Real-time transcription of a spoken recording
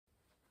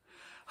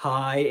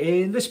Hi,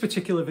 in this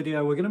particular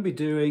video we're going to be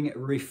doing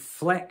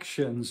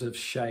reflections of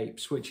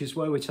shapes, which is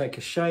where we take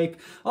a shape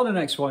on an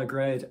XY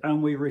grid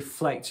and we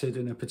reflect it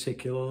in a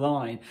particular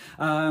line.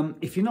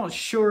 If you're not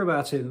sure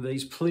about any of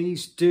these,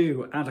 please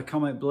do add a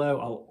comment below.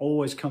 I'll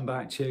always come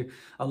back to you.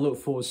 I look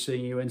forward to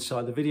seeing you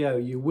inside the video.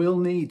 You will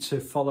need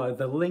to follow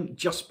the link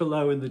just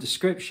below in the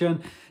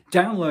description,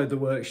 download the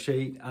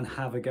worksheet and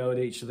have a go at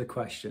each of the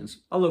questions.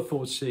 I look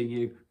forward to seeing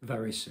you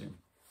very soon.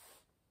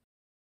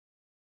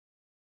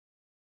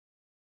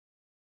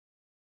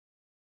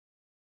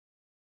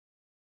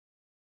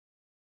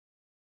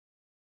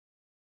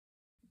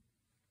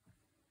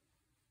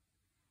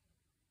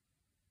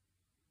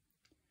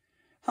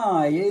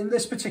 Hi, in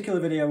this particular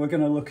video we're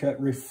going to look at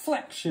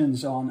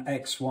reflections on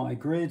XY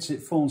grids.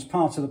 It forms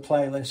part of the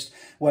playlist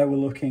where we're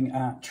looking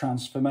at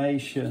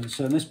transformations.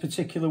 So in this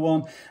particular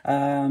one,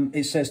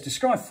 it says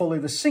describe fully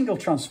the single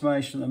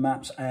transformation that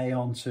maps A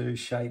onto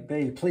shape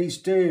B. Please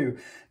do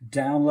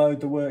download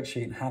the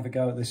worksheet and have a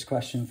go at this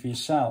question for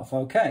yourself.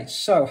 Okay,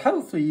 so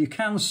hopefully you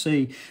can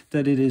see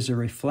that it is a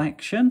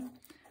reflection.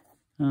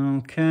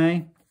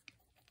 Okay.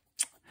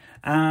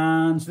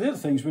 And the other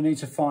things, we need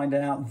to find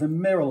out the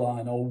mirror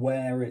line or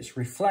where it's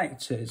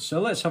reflected. So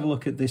let's have a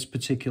look at this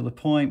particular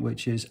point,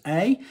 which is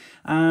A,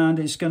 and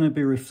it's going to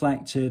be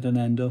reflected and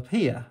end up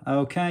here.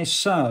 Okay,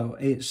 so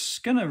it's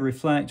going to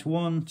reflect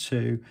 1,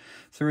 2,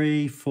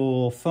 3,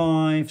 4,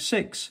 5,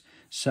 6,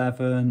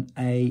 7,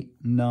 8,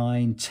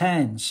 9,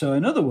 10. So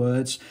in other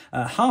words,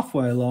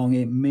 halfway along,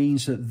 it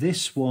means that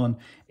this one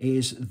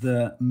is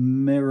the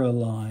mirror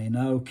line.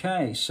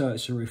 Okay, so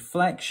it's a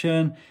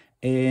reflection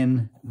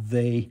in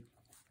the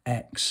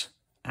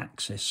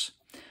x-axis.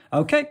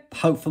 Okay,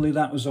 hopefully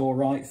that was all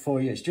right for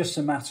you. It's just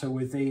a matter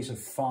with these of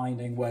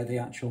finding where the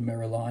actual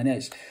mirror line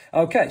is.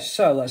 Okay,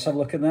 so let's have a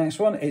look at the next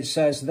one. It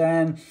says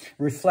then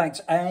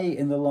reflect A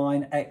in the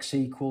line x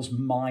equals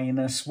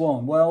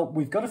 -1. Well,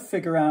 we've got to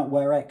figure out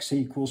where x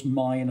equals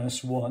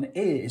 -1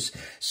 is.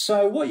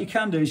 So what you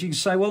can do is you can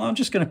say, well, I'm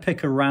just going to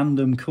pick a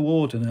random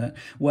coordinate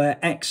where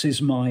x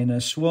is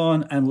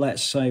 -1 and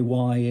let's say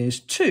y is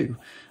 2.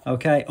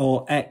 Okay,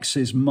 or x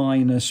is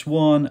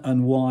 -1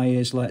 and y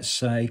is, let's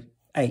say,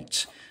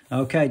 8.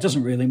 Okay, it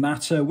doesn't really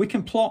matter. We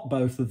can plot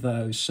both of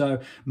those. So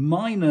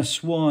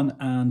 -1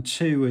 and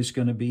 2 is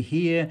going to be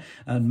here,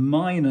 and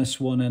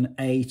 -1 and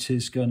 8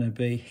 is going to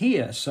be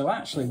here. So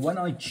actually, when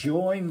I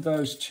join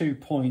those 2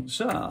 points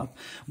up,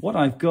 what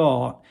I've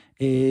got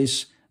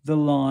is the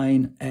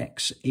line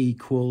x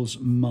equals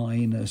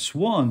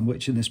 -1,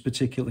 which in this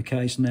particular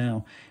case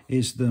now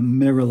is the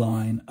mirror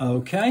line.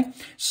 Okay,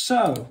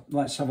 so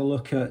let's have a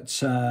look at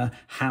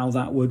how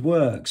that would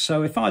work.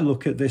 So if I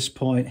look at this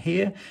point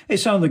here,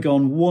 it's only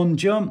gone one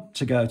jump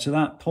to go to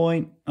that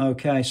point.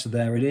 Okay, so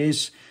there it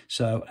is.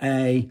 So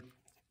A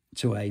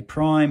to A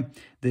prime.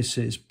 This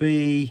is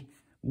B,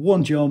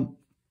 one jump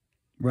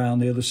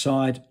round the other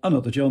side,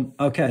 another jump.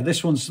 Okay,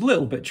 this one's a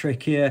little bit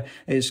trickier.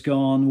 It's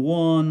gone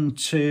 1,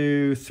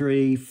 2,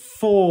 3,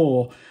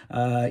 4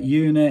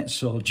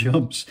 units or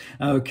jumps.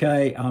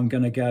 Okay, I'm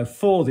going to go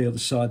for the other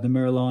side, the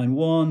mirror line.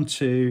 1,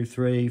 2,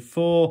 3,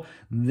 4.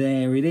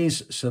 There it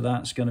is. So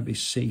that's going to be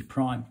C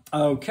prime.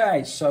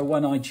 Okay, so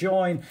when I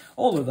join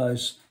all of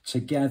those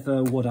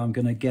together, what I'm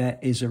going to get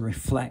is a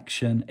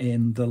reflection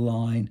in the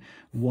line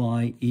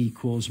y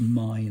equals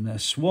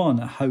 -1.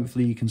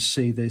 Hopefully you can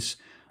see this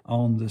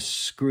on the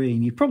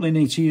screen. You probably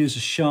need to use a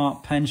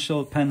sharp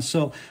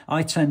pencil.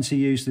 I tend to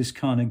use this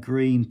kind of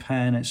green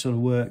pen. It sort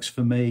of works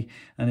for me,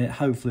 and it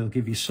hopefully will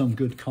give you some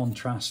good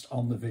contrast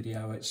on the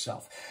video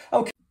itself.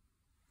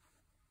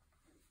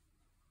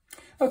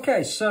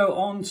 Okay, so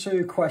on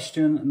to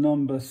question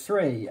number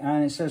 3,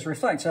 and it says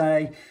reflect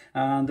A,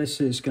 and this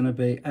is going to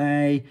be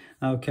A,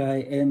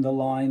 okay, in the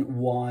line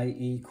y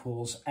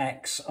equals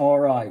x. All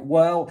right,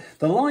 well,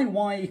 the line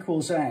y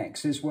equals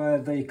x is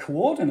where the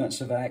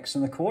coordinates of x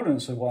and the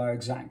coordinates of y are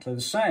exactly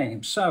the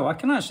same. So I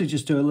can actually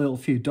just do a little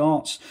few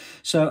dots.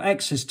 So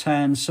x is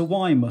 10, so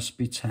y must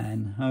be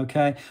 10,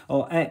 okay?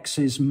 Or x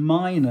is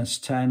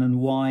 -10 and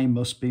y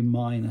must be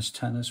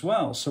 -10 as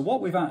well. So what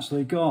we've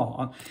actually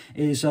got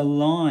is a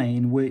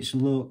line which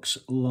looks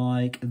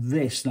like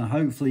this. Now,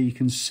 hopefully you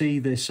can see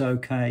this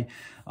okay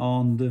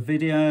on the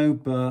video,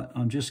 but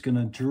I'm just going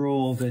to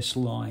draw this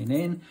line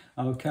in.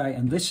 Okay,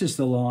 and this is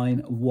the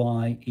line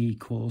y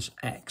equals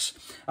x.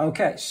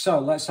 Okay, so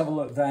let's have a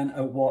look then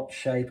at what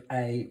shape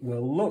A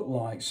will look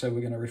like. So we're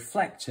going to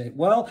reflect it.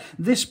 Well,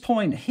 this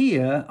point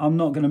here, I'm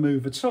not going to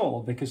move at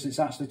all because it's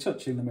actually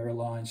touching the mirror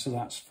line, so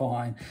that's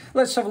fine.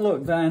 Let's have a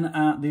look then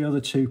at the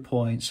other 2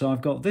 points. So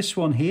I've got this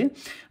one here.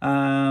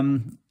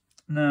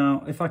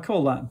 Now, if I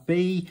call that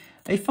B,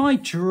 if I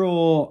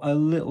draw a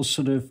little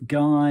sort of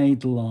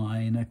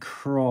guideline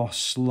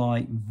across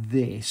like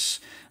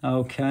this,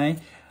 okay,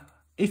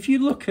 if you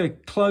look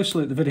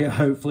closely at the video,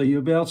 hopefully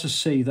you'll be able to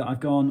see that I've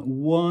gone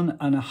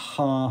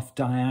 1.5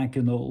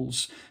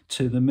 diagonals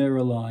to the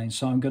mirror line.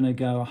 So I'm going to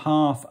go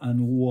 1/2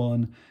 and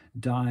 1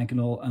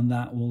 diagonal, and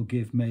that will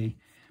give me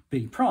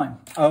B prime.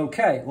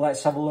 Okay,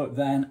 let's have a look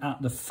then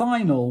at the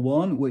final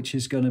one, which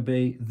is going to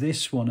be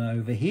this one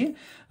over here.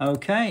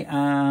 Okay,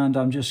 and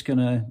I'm just going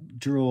to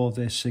draw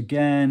this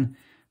again.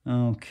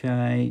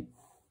 Okay,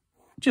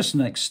 just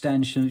an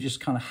extension. It just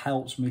kind of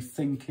helps me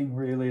thinking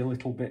really a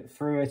little bit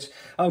through it.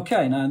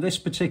 Okay, now this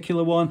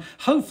particular one,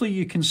 hopefully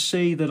you can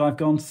see that I've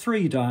gone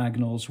 3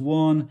 diagonals.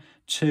 1,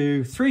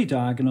 2, 3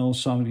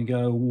 diagonals. So I'm going to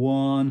go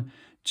 1,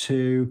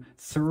 2,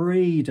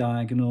 3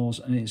 diagonals,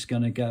 and it's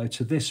going to go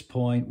to this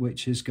point,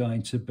 which is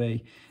going to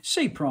be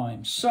C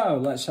prime. So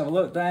let's have a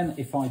look then.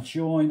 If I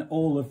join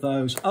all of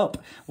those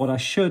up, what I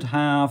should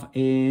have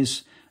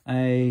is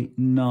a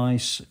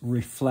nice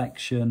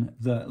reflection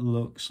that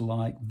looks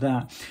like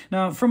that.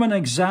 Now, from an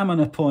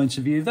examiner point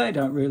of view, they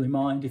don't really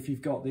mind if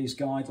you've got these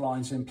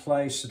guidelines in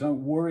place, so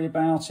don't worry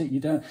about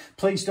it.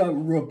 Please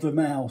don't rub them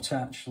out,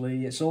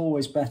 actually. It's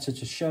always better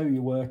to show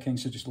you working,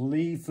 so just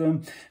leave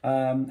them,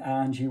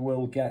 and you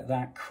will get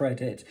that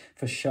credit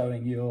for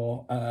showing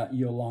your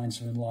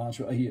lines of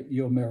enlargement,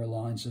 your mirror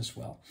lines as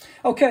well.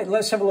 Okay,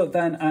 let's have a look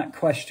then at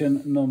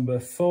question number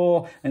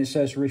 4, and it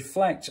says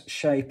reflect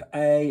shape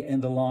A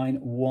in the line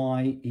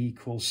y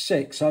equals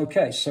 6.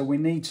 Okay, so we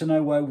need to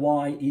know where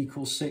y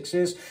equals 6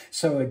 is.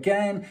 So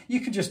again, you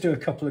can just do a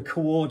couple of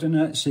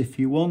coordinates if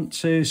you want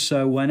to.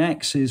 So when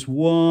x is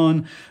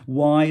 1,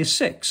 y is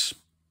 6.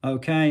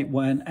 Okay,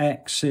 when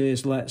x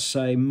is, let's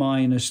say,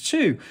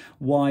 -2,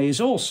 y is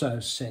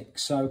also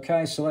 6.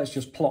 Okay, so let's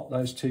just plot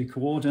those two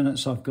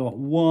coordinates. I've got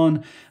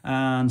 1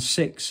 and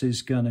 6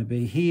 is going to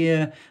be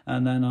here.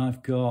 And then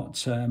I've got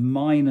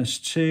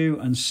 -2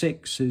 and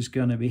 6 is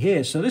going to be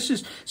here. So this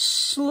is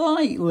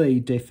slightly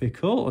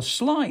difficult or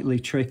slightly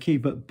tricky,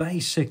 but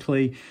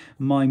basically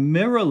my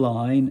mirror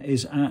line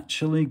is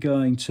actually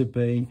going to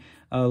be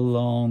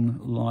along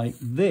like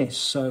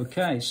this.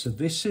 Okay, so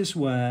this is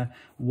where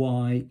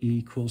y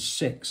equals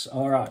 6.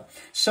 All right,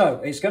 so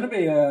it's going to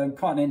be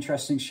quite an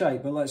interesting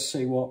shape, but let's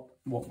see what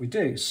we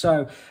do.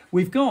 So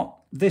we've got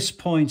this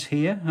point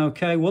here.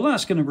 Okay, well,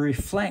 that's going to be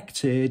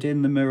reflected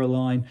in the mirror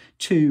line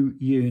 2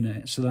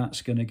 units, so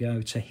that's going to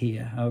go to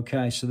here.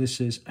 Okay, so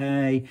this is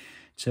A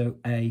to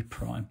A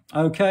prime.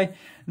 Okay,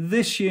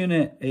 this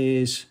unit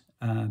is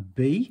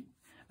B,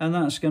 and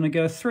that's going to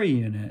go 3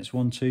 units,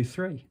 1, 2,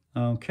 3.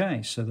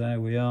 Okay, so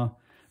there we are,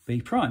 B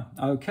prime.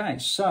 Okay,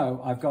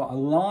 so I've got a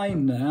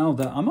line now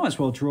that I might as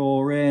well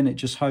draw in. It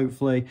just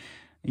hopefully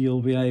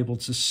you'll be able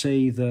to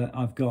see that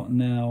I've got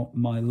now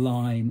my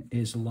line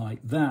is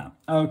like that.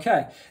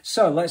 Okay,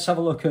 so let's have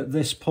a look at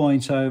this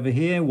point over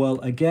here. Well,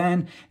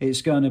 again,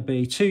 it's going to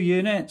be 2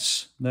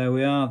 units. There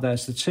we are,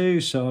 there's the 2.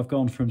 So I've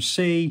gone from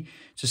C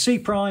to C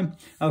prime.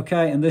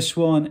 Okay, and this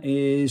one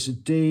is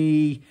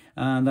D,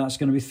 and that's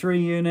going to be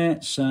 3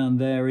 units, and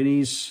there it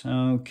is.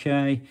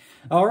 Okay,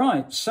 all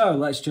right, so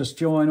let's just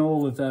join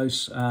all of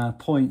those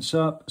points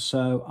up.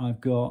 So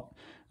I've got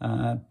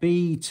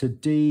B to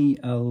D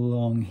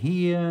along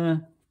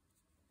here.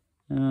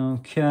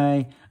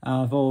 Okay,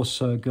 I've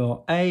also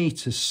got A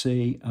to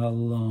C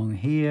along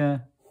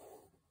here.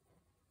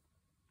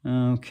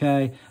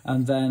 Okay,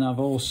 and then I've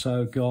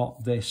also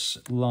got this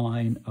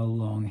line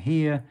along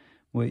here,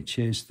 which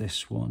is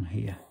this one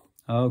here.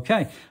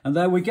 Okay, and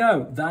there we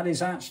go. That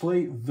is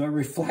actually the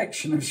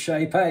reflection of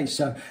shape A.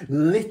 So a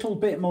little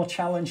bit more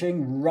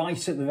challenging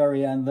right at the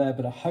very end there,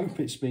 but I hope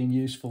it's been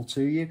useful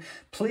to you.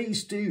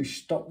 Please do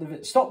stop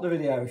the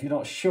video if you're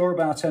not sure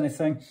about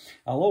anything.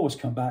 I'll always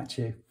come back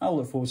to you. I'll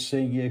look forward to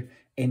seeing you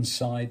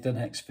inside the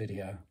next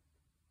video.